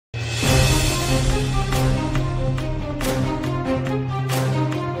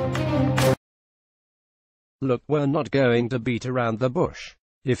Look, we're not going to beat around the bush.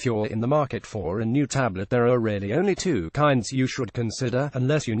 If you're in the market for a new tablet, there are really only two kinds you should consider,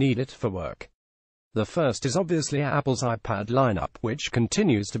 unless you need it for work. The first is obviously Apple's iPad lineup, which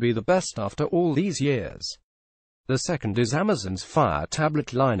continues to be the best after all these years. The second is Amazon's Fire tablet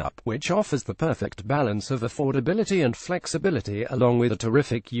lineup, which offers the perfect balance of affordability and flexibility, along with a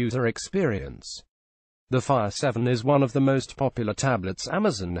terrific user experience. The Fire 7 is one of the most popular tablets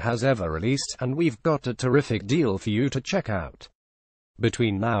Amazon has ever released, and we've got a terrific deal for you to check out.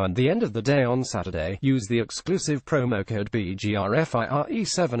 Between now and the end of the day on Saturday, use the exclusive promo code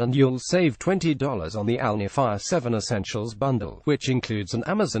BGRFIRE7 and you'll save $20 on the Alni Fire 7 Essentials bundle, which includes an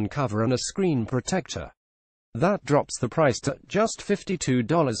Amazon cover and a screen protector. That drops the price to just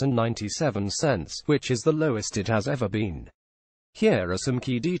 $52.97, which is the lowest it has ever been. Here are some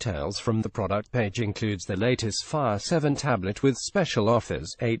key details from the product page. Includes the latest Fire 7 tablet with special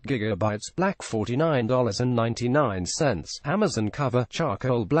offers: 8GB black $49.99, Amazon cover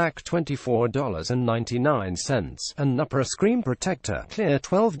charcoal black $24.99, and Nupra screen protector clear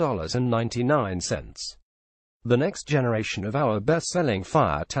 $12.99. The next generation of our best-selling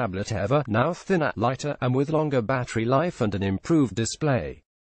Fire tablet ever, now thinner, lighter, and with longer battery life and an improved display.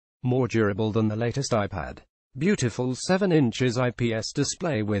 More durable than the latest iPad. Beautiful 7 inches IPS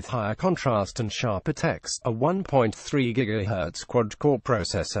display with higher contrast and sharper text, a 1.3 GHz quad-core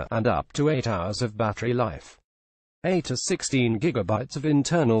processor, and up to 8 hours of battery life. 8 to 16 GB of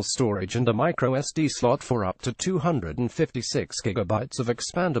internal storage and a microSD slot for up to 256 GB of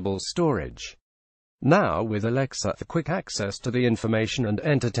expandable storage. Now with Alexa, the quick access to the information and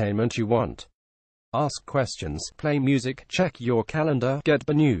entertainment you want. Ask questions, play music, check your calendar, get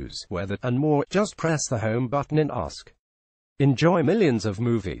the news, weather, and more. Just press the home button and ask. Enjoy millions of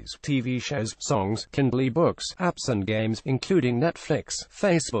movies, TV shows, songs, Kindle ebooks, apps and games, including Netflix,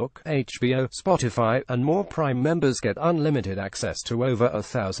 Facebook, HBO, Spotify, and more. Prime members get unlimited access to over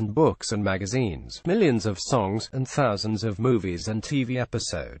 1,000 books and magazines, millions of songs, and thousands of movies and TV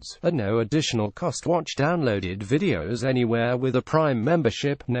episodes, at no additional cost. Watch downloaded videos anywhere with a Prime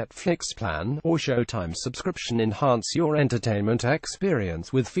membership, Netflix plan, or Showtime subscription. Enhance your entertainment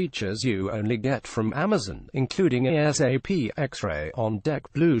experience with features you only get from Amazon, including ASAP, X-ray, On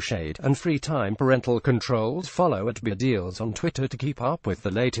Deck, Blue Shade, and free time parental controls. Follow at BGRDeals on Twitter to keep up with the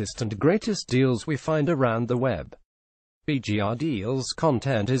latest and greatest deals we find around the web. BGRDeals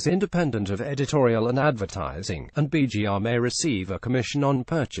content is independent of editorial and advertising, and BGR may receive a commission on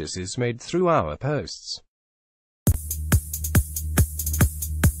purchases made through our posts.